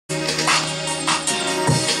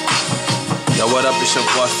Yo, what up? It's your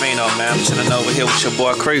boy Phoeno, man. I'm chilling over here with your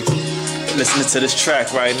boy Kreepa. Listening to this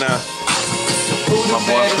track right now. My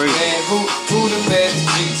boy Kreepa. Who the baddest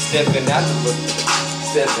G? Stepping out the book.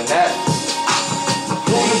 Stepping out.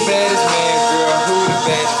 Who the baddest man, girl? Who the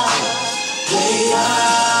baddest G?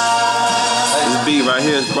 This beat right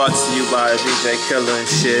here is brought to you by DJ Killa and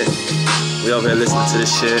shit. We over here listening to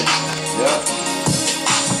this shit. Yeah.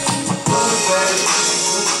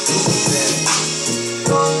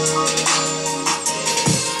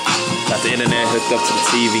 Got the internet hooked up to the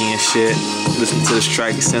TV and shit. Listening to this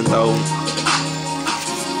track he sent over.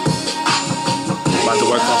 About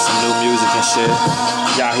to work on some new music and shit.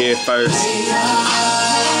 Y'all hear it first.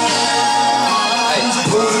 Hey,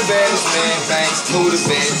 who the baddest man banks? Who the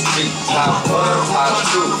baddest G? Top 1, top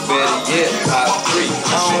 2, better yet, top 3.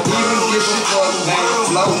 I don't even give a fuck, man.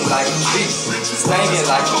 Floating like a beast, slanging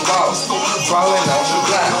like a boss, crawling on the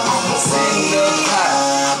block, standing up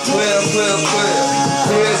high. 12.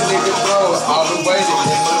 Here's nigga throws all the way to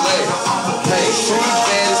Himalaya. Hey, who the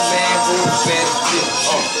baddest man? Who the baddest G?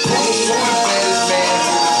 Who the baddest man?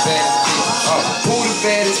 Who the baddest G? Who the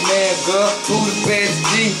baddest man, girl? Who the baddest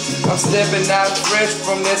G? I'm stepping out fresh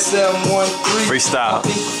from that 713. Freestyle.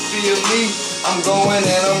 Think you feel me? I'm going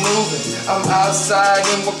and I'm moving. I'm outside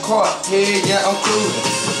in my car. Yeah, I'm cruising.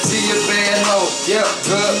 See a bad hoe. Yeah,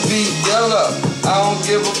 good beat yellow. I don't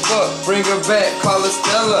give a fuck. Bring her back. Call her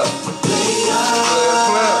Stella.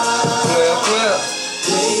 Clear.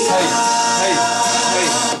 Hey.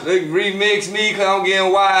 Look, remix me, cause I'm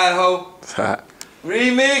getting wild, ho.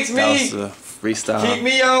 Remix me. That was a freestyle. Keep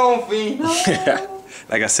me on, Phoeno.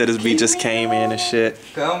 Like I said, this beat just came in and shit.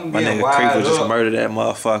 My nigga Kreepa just murdered that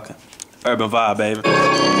motherfucker. Urban vibe, baby.